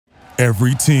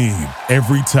Every team,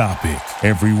 every topic,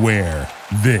 everywhere.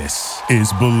 This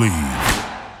is Believe.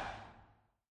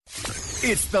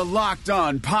 It's the Locked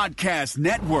On Podcast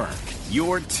Network,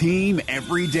 your team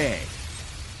every day.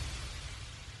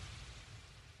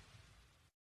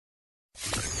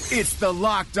 It's the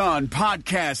Locked On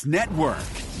Podcast Network,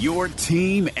 your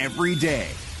team every day.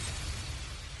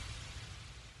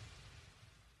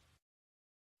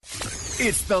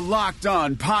 It's the Locked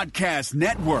On Podcast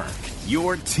Network,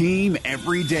 your team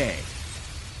every day.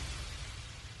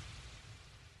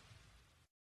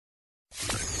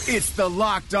 It's the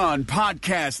Locked On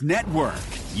Podcast Network,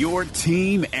 your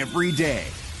team every day.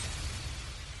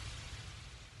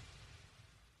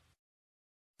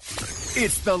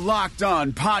 It's the Locked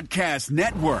On Podcast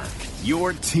Network,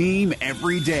 your team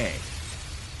every day.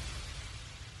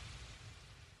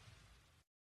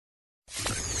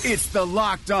 It's the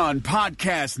Locked On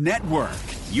Podcast Network,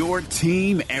 your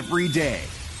team every day.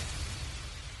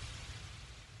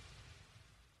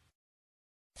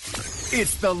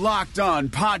 It's the Locked On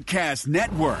Podcast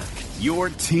Network, your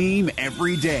team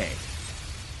every day.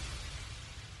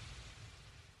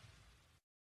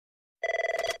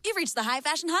 You've reached the High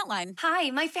Fashion Hotline. Hi,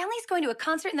 my family's going to a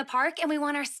concert in the park, and we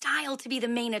want our style to be the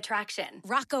main attraction.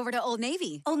 Rock over to Old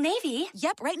Navy. Old Navy?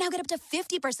 Yep, right now get up to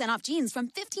 50% off jeans from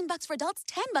 $15 for adults,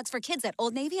 $10 for kids at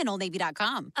Old Navy and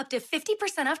OldNavy.com. Up to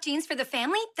 50% off jeans for the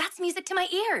family? That's music to my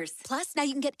ears. Plus, now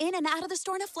you can get in and out of the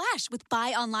store in a flash with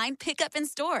buy online, pick up in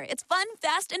store. It's fun,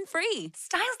 fast, and free.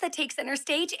 Styles that take center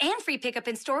stage and free pickup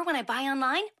in store when I buy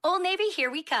online? Old Navy,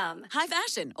 here we come. High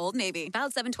Fashion, Old Navy.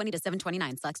 Valid 7/20 to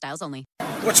 7/29. Select styles only.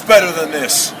 What's better than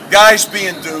this? Guys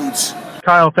being dudes.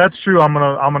 Kyle, if that's true, I'm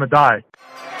gonna die.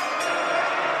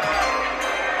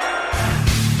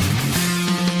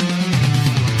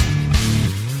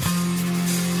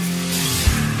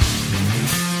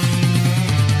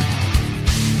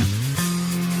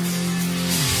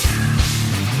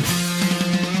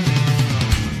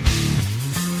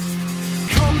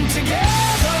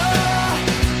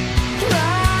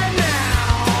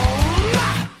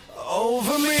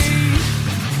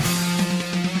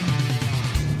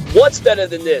 What's better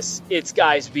than this? It's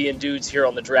Guys Being Dudes here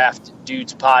on the Draft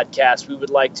Dudes podcast. We would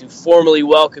like to formally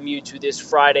welcome you to this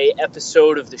Friday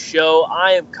episode of the show.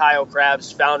 I am Kyle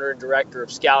Krabs, founder and director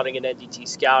of Scouting and NDT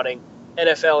Scouting,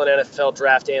 NFL and NFL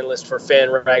draft analyst for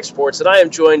FanRag Sports, and I am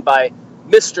joined by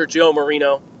Mr. Joe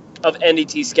Marino of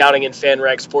NDT Scouting and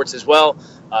FanRag Sports as well.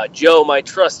 Joe, my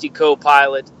trusty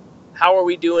co-pilot, how are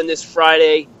we doing this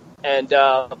Friday? And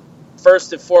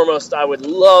first and foremost, I would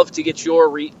love to get your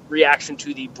reaction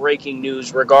to the breaking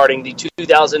news regarding the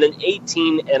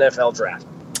 2018 NFL Draft.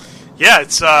 Yeah,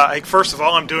 it's first of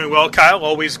all, I'm doing well, Kyle.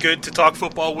 Always good to talk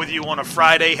football with you on a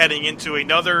Friday, heading into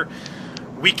another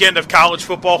weekend of college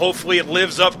football. Hopefully, it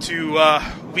lives up to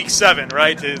Week 7,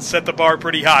 right? It set the bar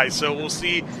pretty high, so we'll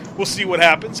see what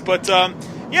happens. But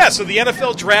yeah, so the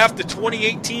NFL Draft, the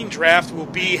 2018 Draft, will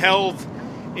be held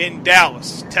in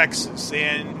Dallas, Texas,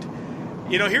 and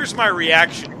here's my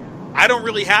reaction. I don't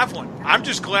really have one. I'm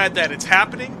just glad that it's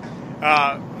happening.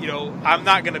 I'm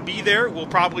not going to be there. We'll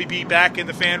probably be back in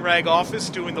the FanRag office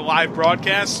doing the live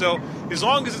broadcast. So as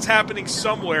long as it's happening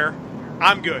somewhere,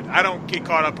 I'm good. I don't get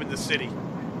caught up in the city.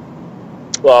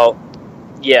 Well,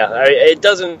 yeah, it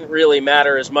doesn't really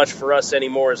matter as much for us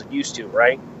anymore as it used to,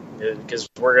 right? Because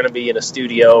we're going to be in a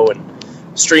studio and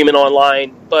streaming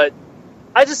online. But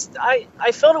I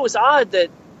felt it was odd that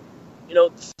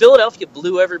Philadelphia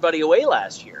blew everybody away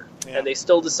last year, and they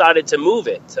still decided to move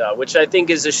it, which I think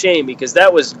is a shame because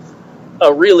that was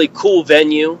a really cool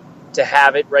venue to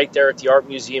have it right there at the Art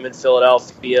Museum in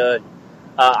Philadelphia.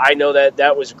 I know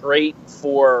that was great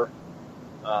for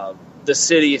the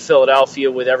city of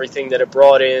Philadelphia with everything that it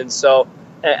brought in. So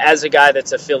as a guy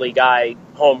that's a Philly guy,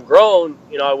 homegrown,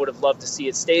 I would have loved to see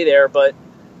it stay there, but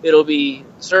it'll be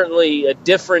certainly a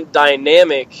different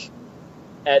dynamic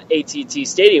at AT&T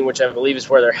Stadium, which I believe is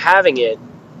where they're having it.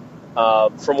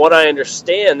 From what I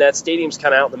understand, that stadium's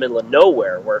kind of out in the middle of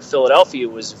nowhere, where Philadelphia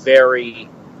was very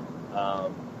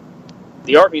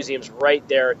the Art Museum's right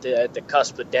there at the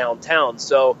cusp of downtown.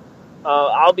 So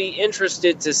I'll be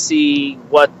interested to see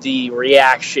what the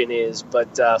reaction is,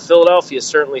 but Philadelphia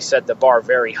certainly set the bar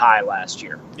very high last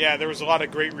year. Yeah, there was a lot of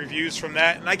great reviews from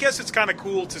that, and I guess it's kind of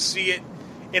cool to see it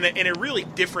in a really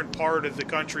different part of the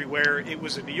country where it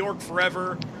was in New York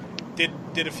forever,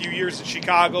 did a few years in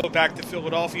Chicago, back to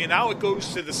Philadelphia, and now it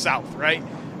goes to the South, right?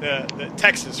 The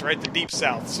Texas, right? The deep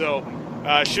South. So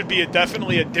should be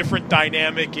definitely a different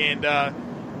dynamic, and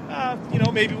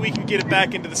maybe we can get it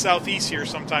back into the Southeast here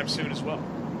sometime soon as well.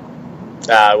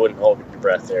 I wouldn't hold your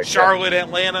breath there. Charlotte,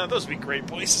 Atlanta, those would be great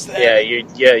places to have.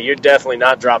 You're definitely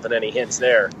not dropping any hints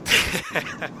there.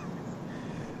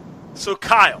 So,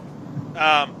 Kyle,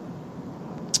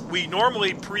 we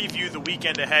normally preview the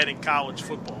weekend ahead in college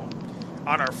football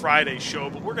on our Friday show,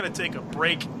 but we're going to take a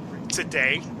break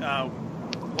today. A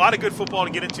lot of good football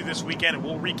to get into this weekend, and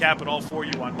we'll recap it all for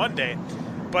you on Monday.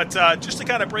 But just to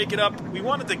kind of break it up, we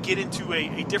wanted to get into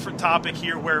a different topic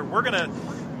here where we're going to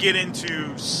get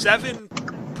into 7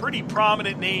 pretty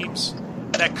prominent names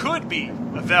that could be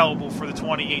available for the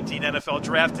 2018 NFL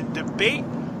Draft and debate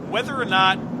whether or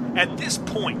not at this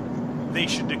point they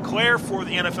should declare for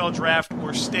the NFL Draft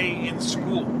or stay in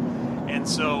school. And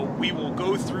so we will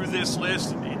go through this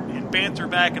list and banter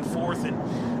back and forth, and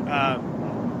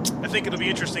I think it'll be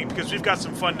interesting because we've got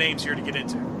some fun names here to get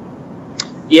into.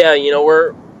 Yeah,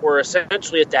 we're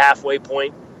essentially at the halfway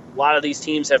point. A lot of these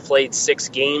teams have played 6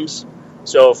 games.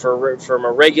 So from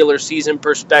a regular season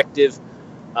perspective,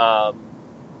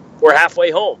 we're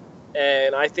halfway home.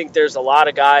 And I think there's a lot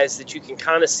of guys that you can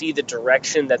kind of see the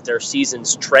direction that their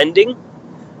season's trending.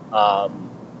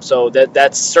 So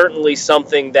that's certainly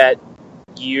something that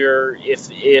if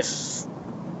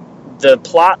the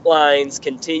plot lines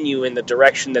continue in the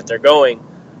direction that they're going,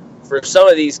 for some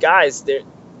of these guys,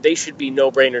 they should be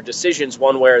no-brainer decisions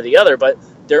one way or the other, but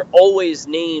they're always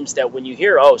names that when you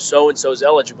hear, oh, so-and-so's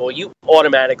eligible, you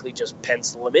automatically just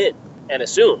pencil them in and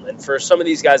assume. And for some of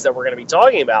these guys that we're going to be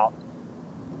talking about,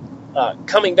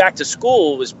 coming back to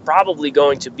school was probably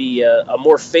going to be a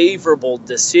more favorable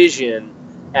decision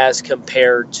as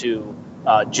compared to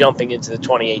jumping into the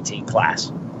 2018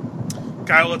 class.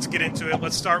 Kyle, let's get into it.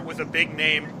 Let's start with a big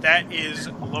name. That is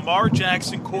Lamar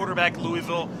Jackson, quarterback,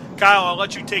 Louisville. Kyle, I'll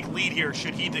let you take lead here.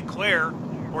 Should he declare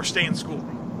or stay in school?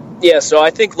 Yeah, so I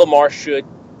think Lamar should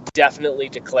definitely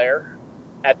declare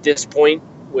at this point.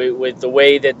 With the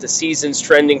way that the season's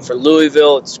trending for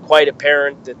Louisville, it's quite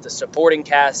apparent that the supporting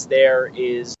cast there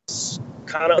is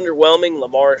kind of underwhelming.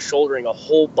 Lamar is shouldering a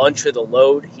whole bunch of the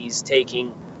load. He's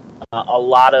taking a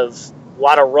lot of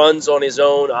runs on his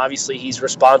own. Obviously, he's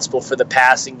responsible for the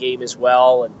passing game as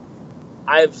well. And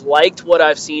I've liked what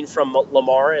I've seen from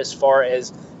Lamar as far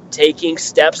as taking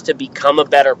steps to become a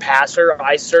better passer.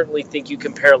 I certainly think you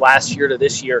compare last year to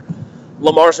this year,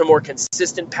 Lamar's a more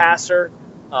consistent passer.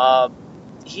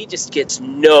 He just gets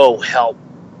no help.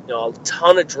 A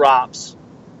ton of drops,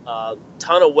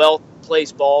 ton of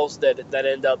well-placed balls that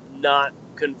end up not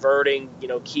converting,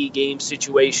 key game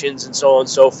situations and so on and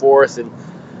so forth. And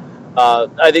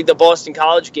I think the Boston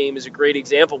College game is a great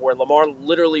example where Lamar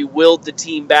literally willed the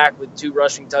team back with 2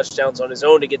 rushing touchdowns on his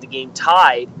own to get the game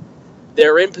tied.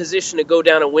 They're in position to go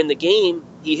down and win the game.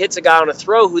 He hits a guy on a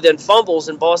throw who then fumbles,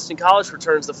 and Boston College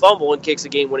returns the fumble and kicks a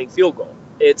game-winning field goal.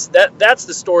 That's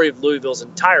the story of Louisville's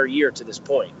entire year to this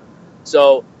point.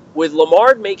 So with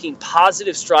Lamar making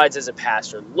positive strides as a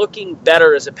passer, looking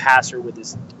better as a passer with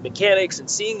his mechanics and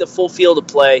seeing the full field of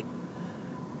play,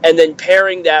 and then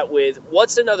pairing that with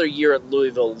what's another year at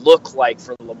Louisville look like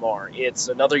for Lamar? It's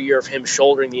another year of him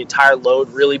shouldering the entire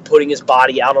load, really putting his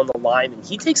body out on the line, and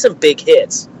he takes some big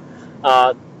hits.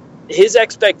 His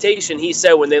expectation, he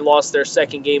said when they lost their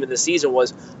second game of the season,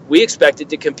 was we expected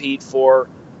to compete for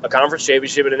a conference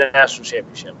championship and a national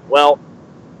championship. Well,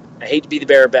 I hate to be the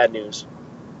bearer of bad news,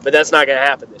 but that's not going to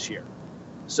happen this year.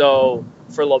 So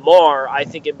for Lamar, I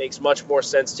think it makes much more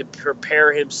sense to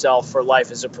prepare himself for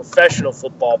life as a professional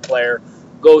football player,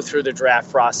 go through the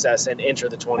draft process, and enter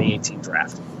the 2018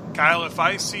 draft. Kyle, if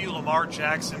I see Lamar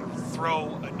Jackson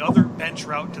throw another bench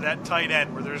route to that tight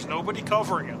end where there's nobody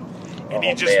covering him, and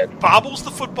he just bobbles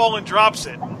the football and drops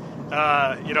it,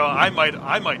 I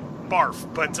might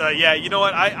barf. But, you know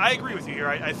what? I agree with you here.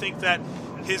 I think that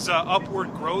his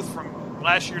upward growth from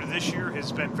last year to this year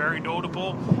has been very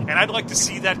notable, and I'd like to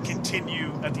see that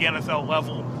continue at the NFL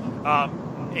level,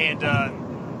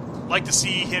 and like to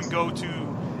see him go to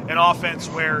an offense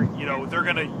where, they're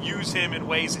going to use him in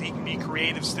ways that he can be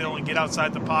creative still and get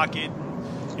outside the pocket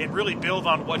and really build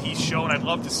on what he's shown. I'd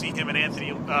love to see him in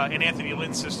Anthony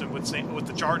Lynn's system with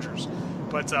the Chargers.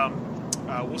 But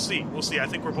we'll see. I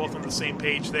think we're both on the same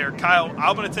page there. Kyle,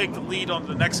 I'm going to take the lead on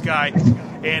the next guy,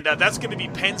 and that's going to be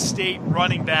Penn State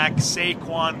running back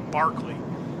Saquon Barkley.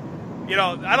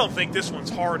 I don't think this one's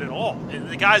hard at all.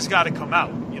 The guy's got to come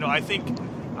out. I think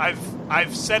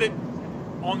I've said it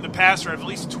on the past, or I've at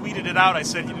least tweeted it out. I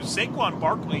said, Saquon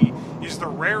Barkley is the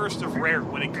rarest of rare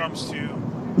when it comes to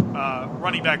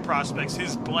running back prospects.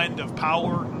 His blend of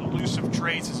power, elusive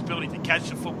traits, his ability to catch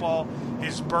the football,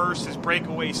 his burst, his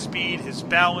breakaway speed, his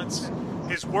balance,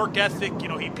 his work ethic.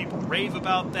 People rave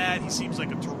about that. He seems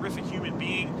like a terrific human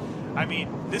being. I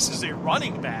mean, this is a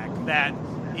running back that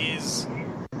is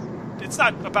it's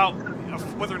not about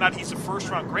whether or not he's a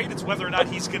first-round grade. It's whether or not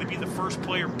he's going to be the first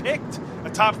player picked, a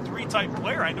top 3 type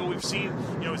player. I know we've seen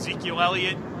Ezekiel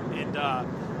Elliott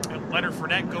and Leonard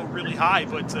Fournette go really high,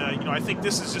 but I think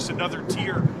this is just another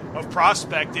tier of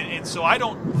prospect, and so I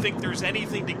don't think there's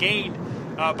anything to gain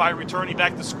by returning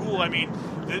back to school. I mean,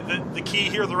 the key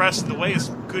here the rest of the way is,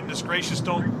 goodness gracious,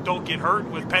 don't get hurt.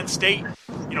 With Penn State,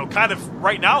 kind of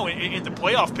right now in the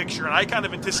playoff picture, and I kind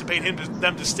of anticipate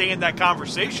them to stay in that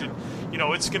conversation.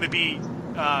 It's going to be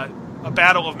a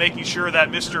battle of making sure that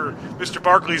Mr.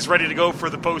 Barkley is ready to go for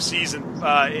the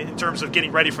postseason in terms of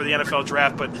getting ready for the NFL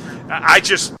draft. But I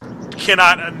just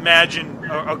cannot imagine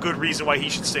a good reason why he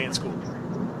should stay in school.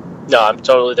 No, I'm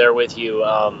totally there with you.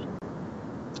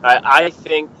 I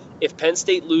think if Penn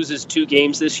State loses 2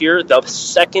 games this year, the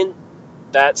second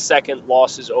that second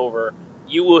loss is over,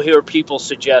 you will hear people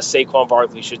suggest Saquon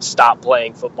Barkley should stop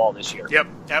playing football this year. Yep.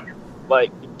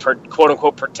 Like,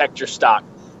 quote-unquote, protect your stock.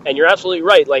 And you're absolutely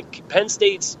right. Like, Penn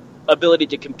State's ability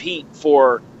to compete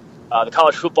for the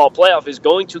college football playoff is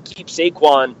going to keep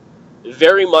Saquon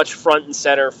very much front and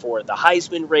center for the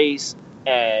Heisman race.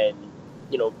 And,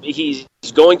 he's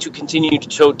going to continue to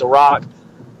tote the rock.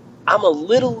 I'm a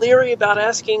little leery about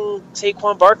asking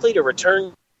Saquon Barkley to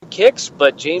return kicks,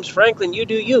 but James Franklin, you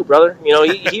do you, brother.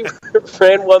 He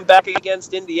ran one back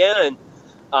against Indiana,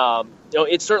 and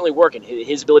it's certainly working.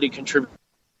 His ability to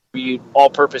contribute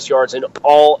all-purpose yards in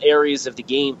all areas of the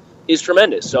game is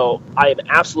tremendous. So I am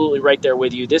absolutely right there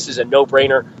with you. This is a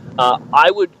no-brainer.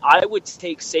 I would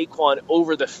take Saquon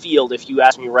over the field if you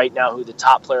ask me right now who the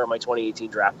top player on my 2018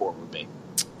 draft board would be.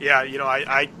 Yeah,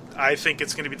 I think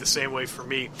it's going to be the same way for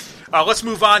me. Let's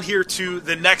move on here to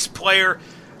the next player.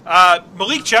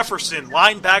 Malik Jefferson,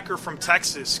 linebacker from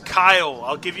Texas. Kyle,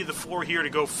 I'll give you the floor here to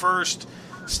go first.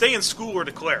 Stay in school or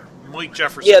declare? Malik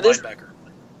Jefferson, linebacker.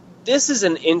 This is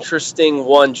an interesting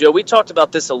one, Joe. We talked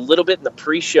about this a little bit in the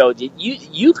pre-show.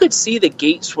 You could see the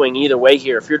gate swing either way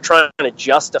here if you're trying to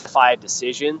justify a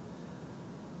decision.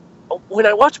 When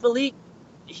I watch Malik,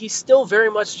 he's still very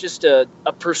much just a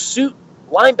pursuit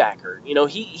linebacker.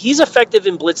 He's effective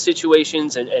in blitz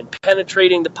situations and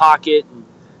penetrating the pocket. And,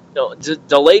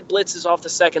 delayed blitzes off the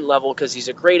second level because he's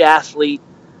a great athlete.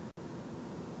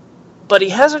 But he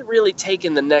hasn't really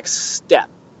taken the next step.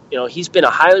 He's been a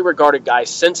highly regarded guy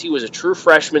since he was a true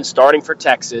freshman starting for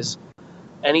Texas.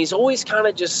 And he's always kind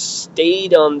of just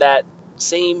stayed on that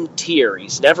same tier.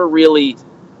 He's never really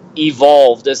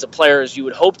evolved as a player as you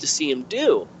would hope to see him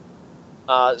do.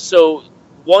 So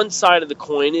one side of the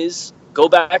coin is go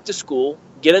back to school,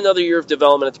 get another year of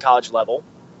development at the college level,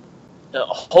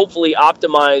 hopefully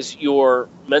optimize your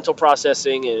mental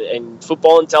processing and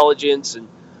football intelligence and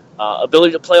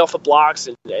ability to play off of blocks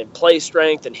and play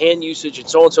strength and hand usage and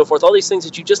so on and so forth, all these things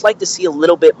that you just like to see a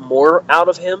little bit more out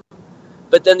of him.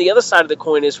 But then the other side of the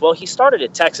coin is, well, he started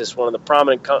at Texas, one of the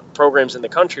prominent programs in the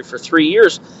country, for 3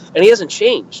 years, and he hasn't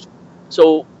changed.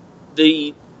 So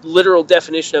the literal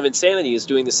definition of insanity is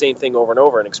doing the same thing over and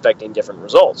over and expecting different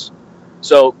results.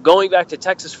 So going back to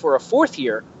Texas for a 4th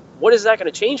year, what is that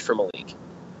going to change for Malik?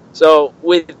 So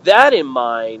with that in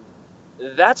mind,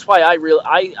 that's why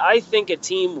I think a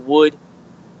team would,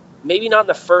 maybe not in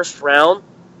the first round,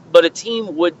 but a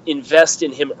team would invest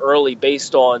in him early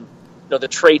based on the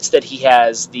traits that he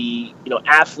has, the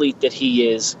athlete that he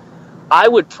is. I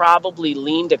would probably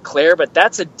lean to Claire, but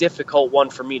that's a difficult one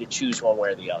for me to choose one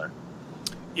way or the other.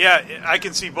 Yeah, I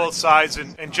can see both sides.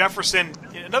 And Jefferson,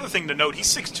 another thing to note, he's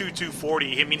 6'2",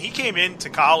 240. I mean, he came into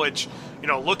college,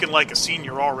 looking like a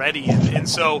senior already. And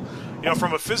so,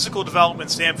 from a physical development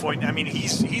standpoint, I mean,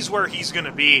 he's where he's going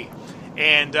to be.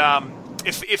 And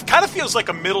it kind of feels like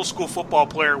a middle school football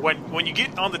player when you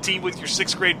get on the team with your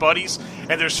 6th grade buddies,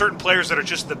 and there's certain players that are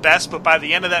just the best, but by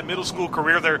the end of that middle school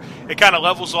career, it kind of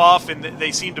levels off and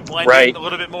they seem to blend in a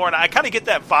little bit more. And I kind of get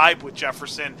that vibe with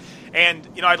Jefferson. And,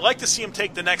 I'd like to see him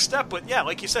take the next step. But, yeah,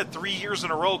 like you said, 3 years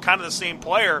in a row, kind of the same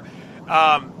player.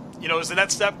 Is the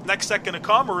next step going to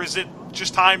come, or is it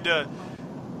just time to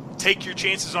take your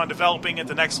chances on developing at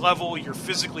the next level? You're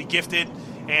physically gifted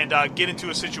and get into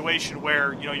a situation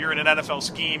where, you're in an NFL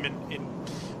scheme and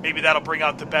maybe that'll bring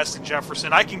out the best in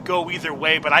Jefferson. I can go either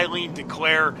way, but I lean to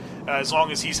Claire as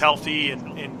long as he's healthy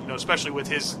and especially with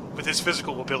his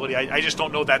physical ability. I just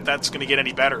don't know that that's going to get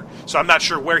any better. So I'm not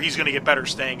sure where he's going to get better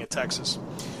staying at Texas.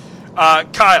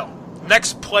 Kyle,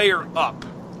 next player up.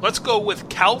 Let's go with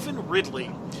Calvin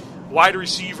Ridley, wide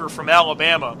receiver from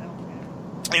Alabama.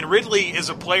 And Ridley is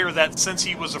a player that since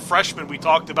he was a freshman, we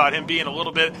talked about him being a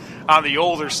little bit on the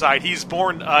older side. He's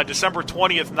born December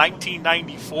 20th,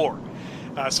 1994.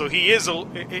 So he is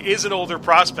an older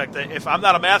prospect. If I'm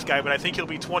not a math guy, but I think he'll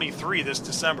be 23 this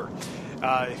December.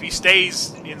 If he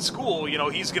stays in school,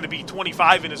 he's going to be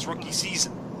 25 in his rookie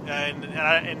season,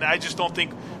 and I just don't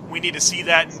think we need to see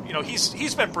that. And,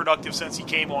 he's been productive since he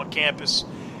came on campus,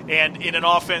 and in an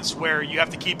offense where you have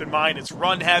to keep in mind it's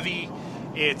run heavy,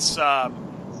 it's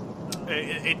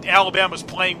Alabama's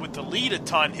playing with the lead a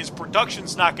ton. His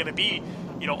production's not going to be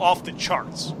off the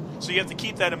charts. So you have to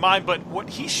keep that in mind. But what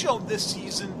he showed this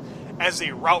season as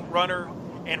a route runner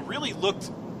and really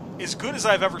looked as good as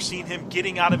I've ever seen him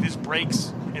getting out of his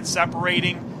breaks and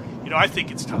separating, I think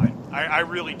it's time. I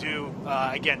really do.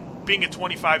 Again, being a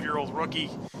 25-year-old rookie,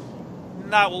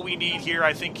 not what we need here.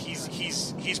 I think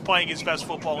he's playing his best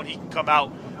football, and he can come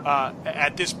out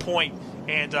at this point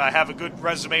and have a good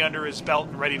resume under his belt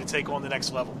and ready to take on the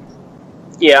next level.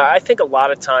 Yeah, I think a lot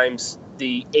of times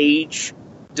the age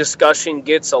discussion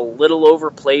gets a little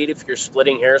overplayed if you're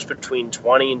splitting hairs between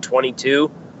 20 and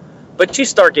 22. But you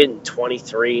start getting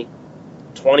 23,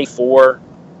 24,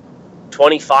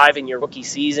 25 in your rookie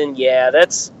season,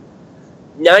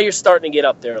 now you're starting to get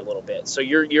up there a little bit. So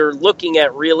you're looking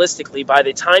at realistically by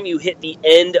the time you hit the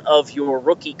end of your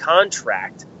rookie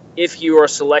contract, if you are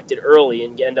selected early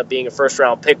and you end up being a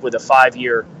first-round pick with a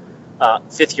 5-year,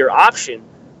 fifth-year option,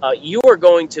 you are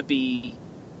going to be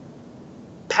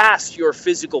past your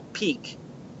physical peak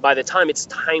by the time it's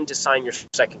time to sign your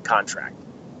second contract,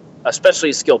 especially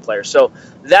a skill player. So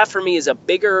that for me is a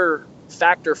bigger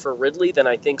factor for Ridley than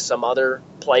I think some other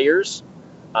players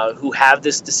who have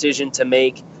this decision to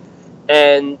make.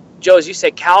 And Joe, as you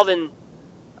said, Calvin,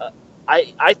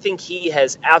 I think he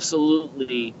has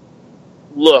absolutely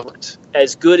looked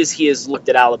as good as he has looked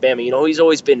at Alabama. He's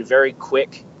always been very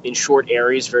quick in short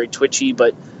areas, very twitchy,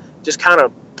 but just kind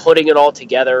of putting it all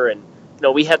together. And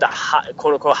we had the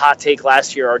quote-unquote hot take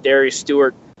last year, Ardarius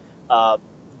Stewart,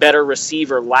 better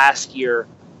receiver last year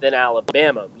than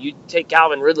Alabama. You take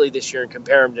Calvin Ridley this year and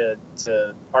compare him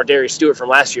to Ardarius Stewart from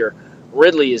last year,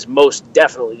 Ridley is most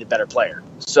definitely the better player.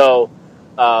 So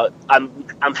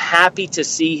I'm happy to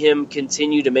see him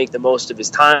continue to make the most of his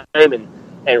time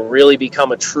and really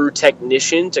become a true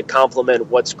technician to complement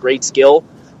what's great skill,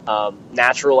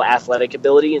 natural athletic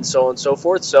ability, and so on and so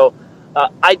forth. So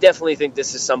I definitely think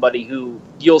this is somebody who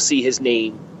you'll see his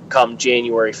name come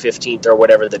January 15th or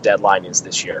whatever the deadline is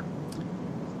this year.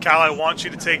 Kyle, I want you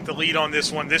to take the lead on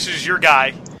this one. This is your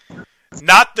guy,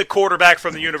 not the quarterback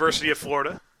from the University of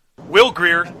Florida, Will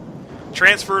Grier,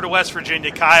 transferred to West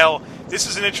Virginia. Kyle, this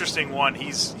is an interesting one.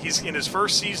 He's in his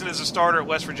first season as a starter at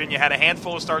West Virginia, had a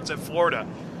handful of starts at Florida.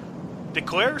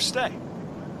 Declare or stay?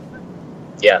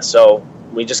 Yeah, so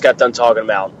we just got done talking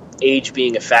about age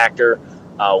being a factor.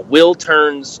 Will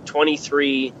turns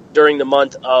 23 during the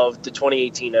month of the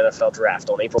 2018 NFL Draft.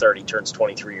 On April 30, turns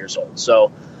 23 years old.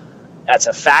 So that's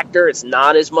a factor. It's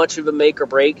not as much of a make or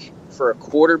break for a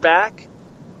quarterback.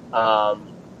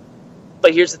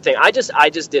 But here's the thing. I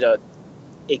just did a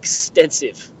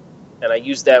extensive, and I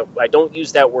don't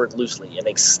use that word loosely, an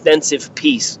extensive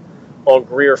piece on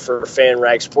Grier for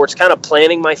FanRag Sports, kind of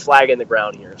planting my flag in the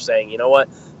ground here, saying, you know what,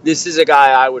 this is a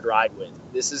guy I would ride with.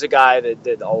 This is a guy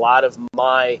that a lot of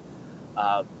my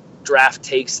draft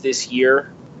takes this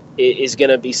year is going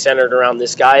to be centered around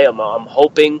this guy. I'm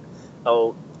hoping,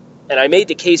 and I made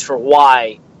the case for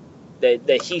why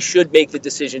that he should make the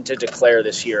decision to declare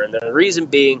this year. And the reason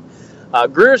being,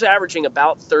 Grier's averaging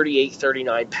about 38,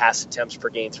 39 pass attempts per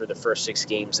game through the first 6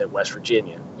 games at West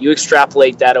Virginia. You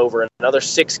extrapolate that over another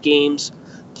 6 games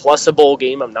plus a bowl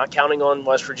game. I'm not counting on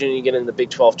West Virginia getting the Big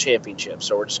 12 championship,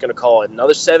 so we're just going to call it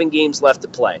another 7 games left to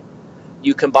play.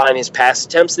 You combine his pass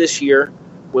attempts this year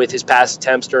with his pass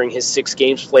attempts during his 6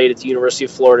 games played at the University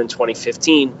of Florida in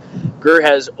 2015. Grier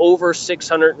has over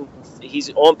 600.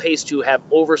 He's on pace to have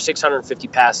over 650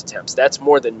 pass attempts. That's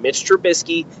more than Mitch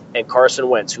Trubisky and Carson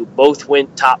Wentz, who both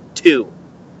went top 2.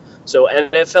 So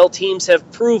NFL teams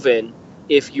have proven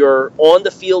if your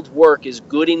on-the-field work is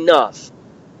good enough,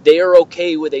 they are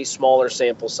okay with a smaller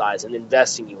sample size and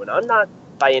investing you. And I'm not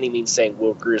by any means saying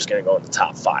Will Grier is going to go in the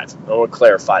top 5. I want to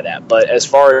clarify that. But as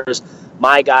far as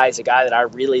my guy is a guy that I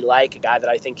really like, a guy that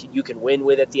I think you can win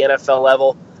with at the NFL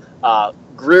level,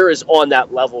 Grier is on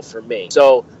that level for me.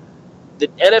 So the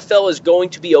NFL is going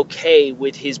to be okay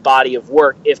with his body of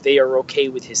work if they are okay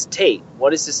with his tape.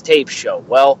 What does his tape show?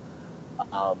 Well,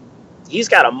 he's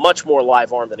got a much more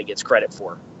live arm than he gets credit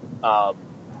for.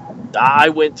 I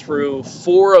went through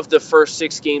 4 of the first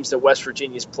 6 games that West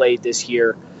Virginia's played this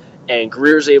year, and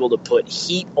Grier's able to put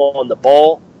heat on the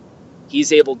ball.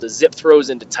 He's able to zip throws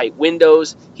into tight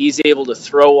windows. He's able to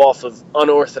throw off of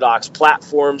unorthodox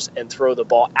platforms and throw the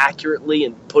ball accurately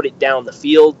and put it down the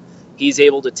field. He's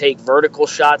able to take vertical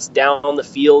shots down the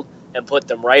field and put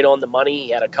them right on the money.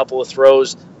 He had a couple of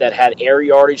throws that had air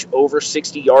yardage over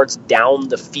 60 yards down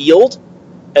the field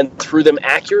and threw them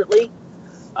accurately.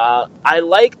 I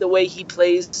like the way he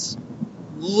plays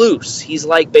loose. He's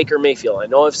like Baker Mayfield. I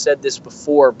know I've said this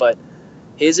before, but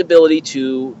his ability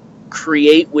to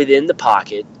create within the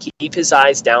pocket, keep his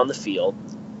eyes down the field,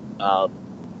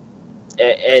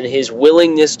 and his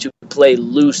willingness to play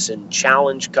loose and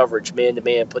challenge coverage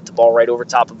man-to-man, put the ball right over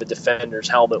top of a defender's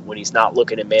helmet when he's not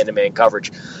looking at man-to-man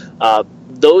coverage.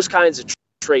 Those kinds of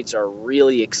traits are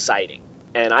really exciting.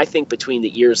 And I think between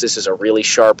the ears, this is a really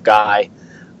sharp guy.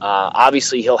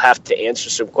 Obviously, he'll have to answer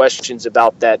some questions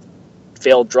about that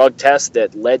failed drug test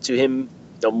that led to him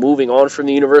moving on from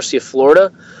the University of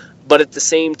Florida. But at the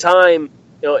same time,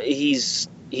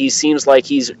 he seems like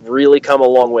he's really come a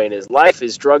long way in his life.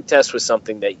 His drug test was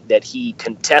something that he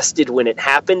contested when it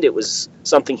happened. It was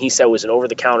something he said was an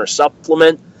over-the-counter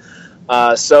supplement.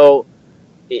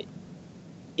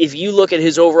 If you look at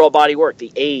his overall body work,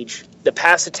 the age, the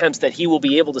pass attempts that he will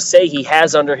be able to say he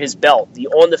has under his belt, the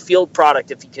on-the-field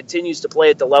product, if he continues to play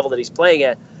at the level that he's playing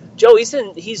at, Joe,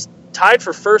 he's tied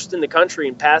for first in the country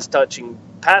in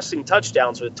passing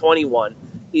touchdowns with 21.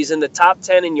 He's in the top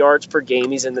 10 in yards per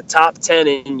game. He's in the top 10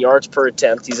 in yards per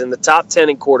attempt. He's in the top 10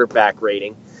 in quarterback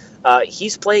rating.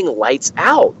 He's playing lights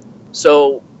out.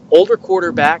 So, older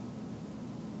quarterback,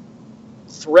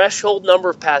 threshold number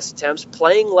of pass attempts,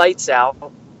 playing lights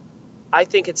out. I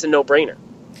think it's a no-brainer.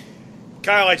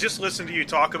 Kyle, I just listened to you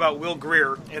talk about Will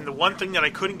Grier, and the one thing that I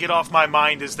couldn't get off my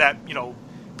mind is that,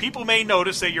 people may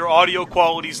notice that your audio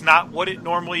quality is not what it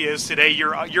normally is today.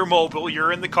 You're mobile.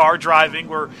 You're in the car driving.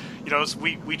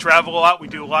 We travel a lot. We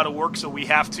do a lot of work, so we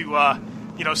have to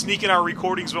sneak in our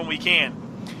recordings when we can.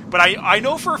 But I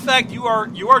know for a fact you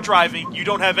are driving. You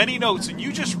don't have any notes, and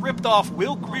you just ripped off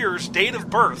Will Grier's date of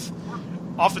birth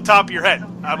off the top of your head.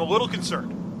 I'm a little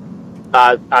concerned.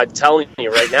 I'm telling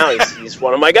you right now, he's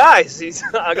one of my guys.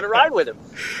 I'm going to ride with him.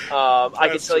 I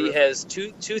can tell you he has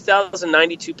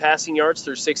 2,092 passing yards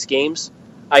through 6 games.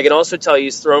 I can also tell you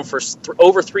he's thrown for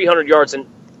over 300 yards in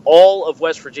all of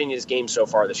West Virginia's games so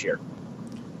far this year.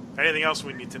 Anything else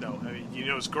we need to know? I mean,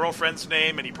 his girlfriend's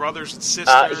name, any brothers and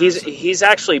sisters? He's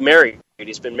actually married.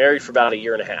 He's been married for about a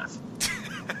year and a half.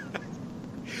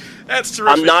 That's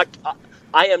terrific.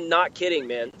 I am not kidding,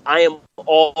 man. I am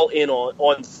all in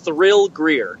on Thrill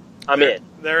Grier. I'm in.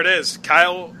 There it is.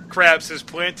 Kyle Krabs has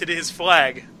planted his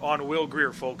flag on Will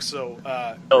Grier, folks. So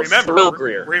remember, Thrill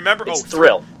Grier. Remember, it's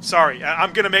Thrill. Sorry,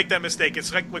 I'm going to make that mistake.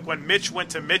 It's like when Mitch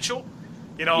went to Mitchell.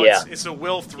 It's a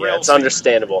Will Thrill. Yeah, it's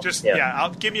understandable.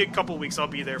 I'll give me a couple weeks. I'll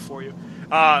be there for you.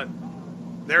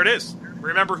 There it is.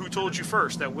 Remember who told you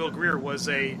first that Will Grier was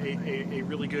a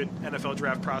really good NFL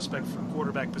draft prospect for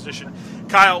quarterback position.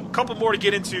 Kyle, a couple more to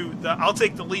get into. I'll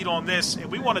take the lead on this,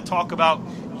 and we want to talk about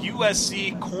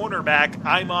USC cornerback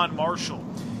Iman Marshall.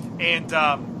 And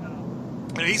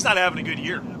he's not having a good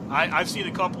year. I've seen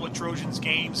a couple of Trojans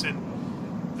games, and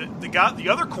the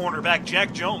other cornerback,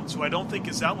 Jack Jones, who I don't think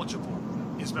is eligible,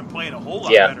 has been playing a whole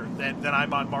lot better than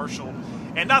Iman Marshall.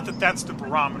 And not that that's the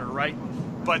barometer, right?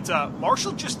 But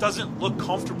Marshall just doesn't look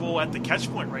comfortable at the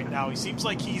catch point right now. He seems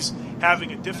like he's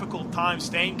having a difficult time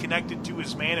staying connected to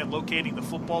his man and locating the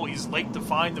football. He's late to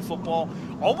find the football,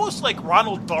 almost like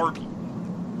Ronald Darby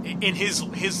in his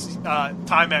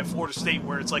time at Florida State,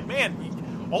 where it's like,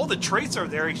 man, all the traits are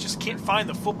there. He just can't find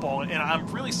the football, and I'm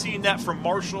really seeing that from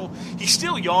Marshall. He's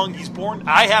still young. He's born.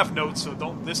 I have notes, so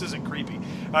this isn't creepy.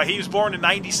 He was born in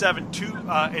 '97,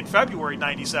 in February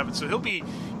 '97, so he'll be,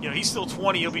 he's still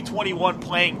 20. He'll be 21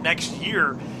 playing next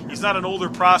year. He's not an older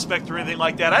prospect or anything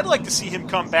like that. I'd like to see him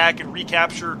come back and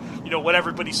recapture, what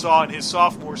everybody saw in his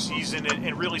sophomore season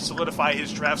and really solidify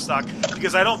his draft stock,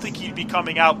 because I don't think he'd be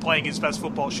coming out playing his best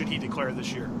football should he declare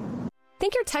this year.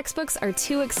 Think your textbooks are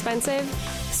too expensive?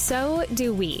 So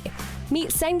do we. Meet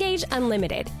Cengage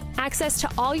Unlimited. Access to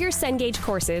all your Cengage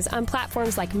courses on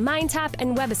platforms like MindTap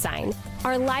and WebAssign,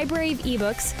 our library of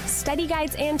ebooks, study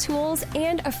guides and tools,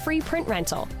 and a free print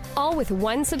rental, all with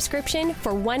one subscription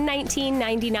for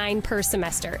 $119.99 per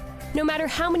semester. No matter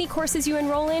how many courses you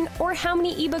enroll in or how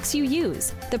many ebooks you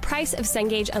use, the price of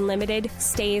Cengage Unlimited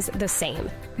stays the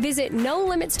same. Visit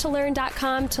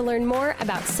NoLimitsToLearn.com to learn more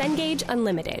about Cengage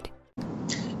Unlimited.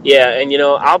 Yeah, and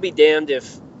I'll be damned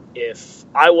if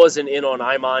I wasn't in on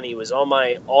Iman. He was on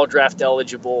my all-draft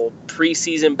eligible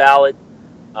preseason ballot.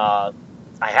 I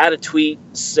had a tweet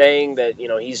saying that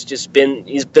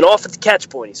he's been off at the catch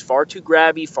point. He's far too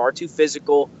grabby, far too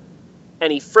physical,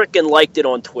 and he frickin' liked it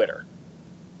on Twitter.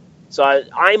 So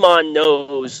Iman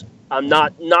knows I'm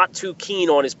not too keen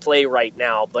on his play right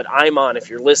now, but Iman, if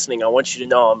you're listening, I want you to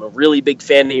know I'm a really big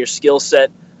fan of your skill set.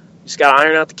 You just got to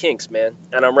iron out the kinks, man.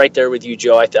 And I'm right there with you,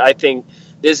 Joe. I think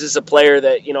this is a player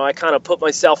that, I kind of put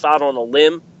myself out on a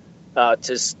limb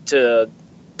to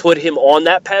put him on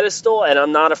that pedestal, and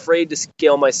I'm not afraid to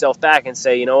scale myself back and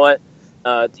say, you know what,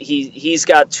 he's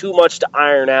got too much to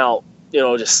iron out,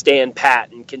 to stand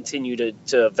pat and continue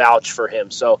to vouch for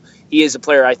him. So he is a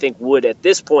player I think would, at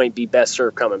this point, be best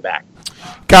served coming back.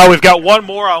 Kyle, we've got one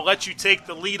more. I'll let you take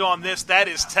the lead on this. That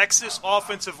is Texas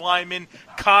offensive lineman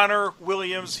Connor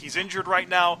Williams. He's injured right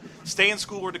now. Stay in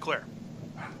school or declare?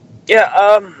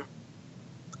 Yeah,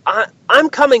 I'm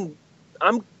coming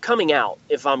out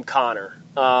if I'm Connor.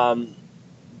 The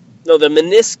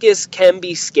meniscus can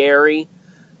be scary.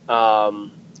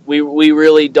 We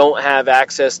really don't have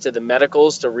access to the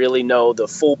medicals to really know the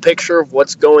full picture of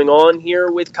what's going on here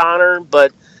with Connor,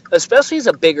 but especially as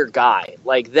a bigger guy,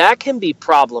 like that can be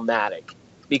problematic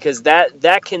because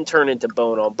that can turn into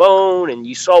bone on bone, and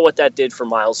you saw what that did for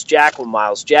Miles Jack when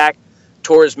Miles Jack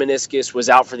tore his meniscus, was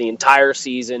out for the entire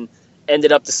season,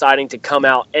 ended up deciding to come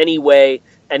out anyway,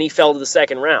 and he fell to the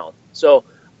second round. So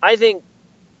I think,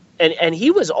 and he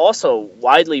was also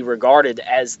widely regarded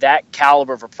as that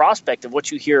caliber of a prospect of what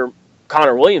you hear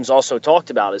Connor Williams also talked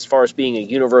about as far as being a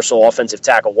universal offensive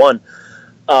tackle one.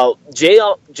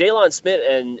 Jalen Smith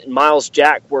and Miles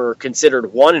Jack were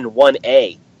considered 1 and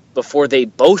 1A before they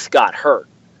both got hurt.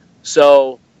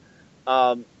 So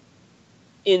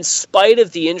in spite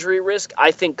of the injury risk,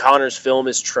 I think Connor's film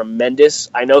is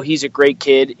tremendous. I know he's a great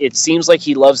kid. It seems like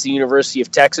he loves the University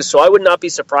of Texas, so I would not be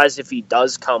surprised if he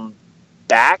does come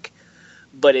back.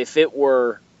 But if it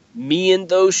were me in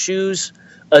those shoes,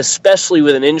 especially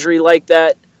with an injury like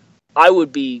that, I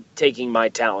would be taking my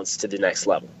talents to the next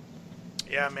level.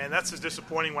 Yeah, man, that's as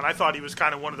disappointing when I thought he was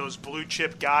kind of one of those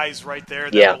blue-chip guys right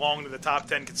there that belonged to the top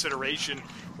 10 consideration.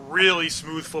 Really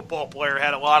smooth football player,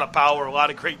 had a lot of power, a lot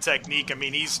of great technique. I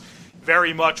mean, he's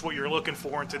very much what you're looking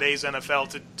for in today's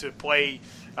NFL to play,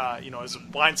 as a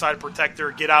blindside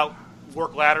protector, get out,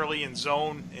 work laterally in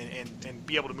zone, and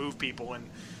be able to move people. And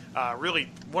really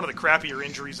one of the crappier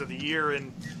injuries of the year.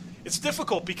 And it's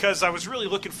difficult because I was really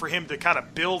looking for him to kind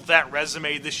of build that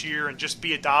resume this year and just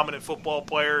be a dominant football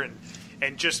player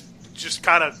and just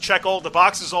kind of check all the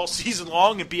boxes all season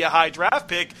long and be a high draft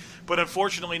pick. But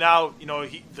unfortunately now,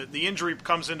 the injury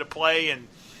comes into play, and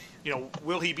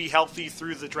will he be healthy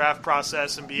through the draft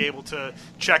process and be able to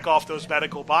check off those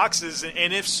medical boxes?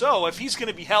 And if so, if he's going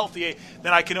to be healthy,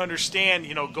 then I can understand,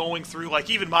 going through, like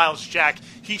even Miles Jack,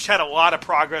 he's had a lot of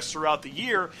progress throughout the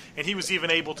year, and he was even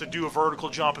able to do a vertical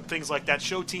jump and things like that,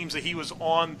 show teams that he was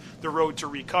on the road to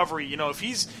recovery.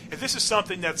 If this is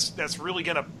something that's really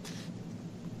going to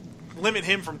limit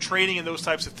him from training and those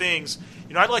types of things,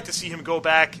 I'd like to see him go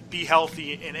back, be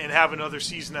healthy, and have another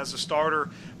season as a starter.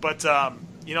 But,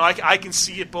 I can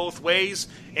see it both ways,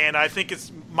 and I think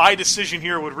it's my decision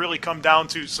here would really come down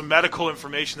to some medical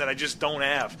information that I just don't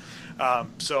have.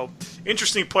 So,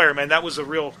 interesting player, man. That was a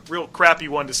real crappy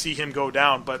one to see him go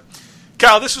down. But,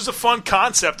 Kyle, this was a fun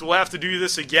concept. We'll have to do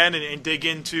this again and dig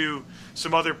into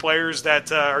some other players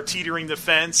that are teetering the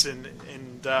fence and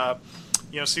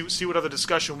see what other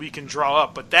discussion we can draw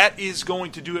up. But that is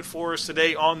going to do it for us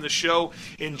today on the show.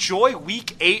 Enjoy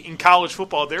Week 8 in college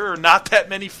football. There are not that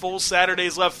many full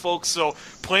Saturdays left, folks, so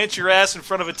plant your ass in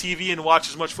front of a TV and watch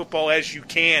as much football as you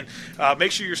can.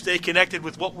 Make sure you stay connected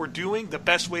with what we're doing. The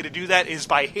best way to do that is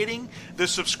by hitting the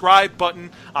subscribe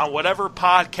button on whatever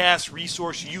podcast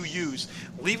resource you use.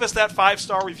 Leave us that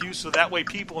 5-star review so that way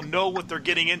people know what they're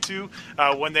getting into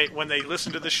when they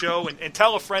listen to the show, and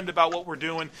tell a friend about what we're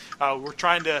doing. We're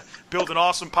trying to build an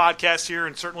awesome podcast here,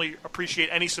 and certainly appreciate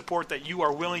any support that you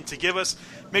are willing to give us.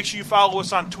 Make sure you follow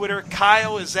us on Twitter.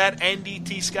 Kyle is at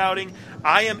NDT Scouting.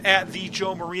 I am at the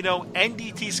Joe Marino.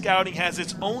 NDT Scouting has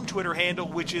its own Twitter handle,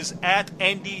 which is at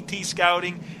NDT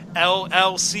Scouting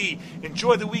LLC.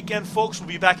 Enjoy the weekend, folks. We'll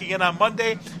be back again on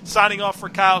Monday. Signing off for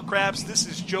Kyle Krabs, this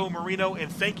is Joe Marino,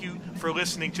 and thank you for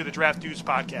listening to the Draft Dudes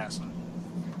podcast.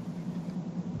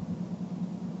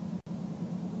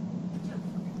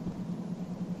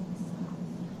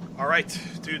 All right,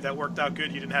 dude, that worked out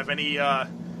good. You didn't have any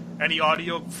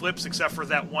audio flips except for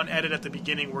that one edit at the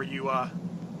beginning where you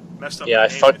messed up the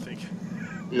name, I think.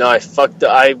 No, I fucked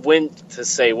up. I went to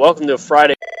say, welcome to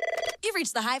Friday.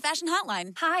 reached the High Fashion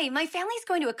Hotline. Hi, my family's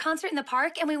going to a concert in the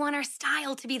park, and we want our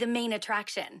style to be the main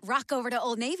attraction. Rock over to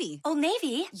Old Navy. Old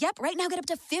Navy? Yep, right now get up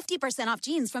to 50% off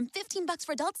jeans from $15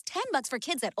 for adults, $10 for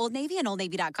kids at Old Navy and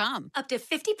OldNavy.com. Up to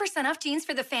 50% off jeans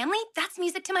for the family? That's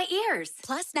music to my ears.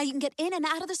 Plus, now you can get in and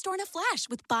out of the store in a flash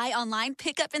with buy online,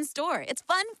 pick up in store. It's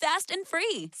fun, fast, and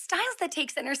free. Styles that take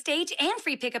center stage and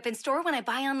free pickup in store when I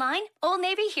buy online. Old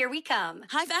Navy, here we come.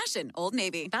 High fashion, Old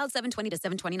Navy. Valid 7/20 to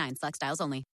 7/29. Select styles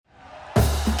only.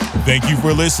 Thank you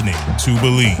for listening to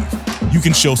Believe. You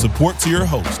can show support to your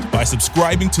host by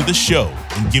subscribing to the show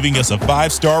and giving us a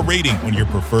 5-star rating on your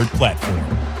preferred platform.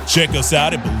 Check us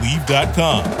out at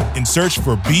Believe.com and search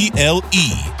for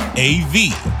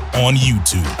BLEAV on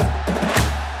YouTube.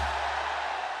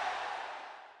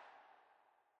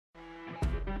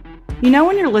 You know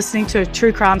when you're listening to a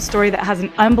true crime story that has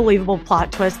an unbelievable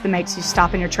plot twist that makes you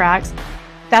stop in your tracks?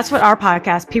 That's what our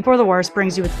podcast, People Are the Worst,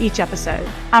 brings you with each episode.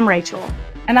 I'm Rachel.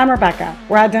 And I'm Rebecca.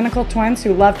 We're identical twins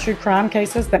who love true crime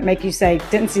cases that make you say,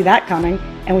 didn't see that coming,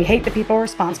 and we hate the people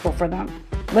responsible for them.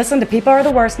 Listen to People Are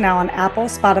the Worst now on Apple,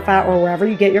 Spotify, or wherever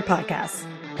you get your podcasts.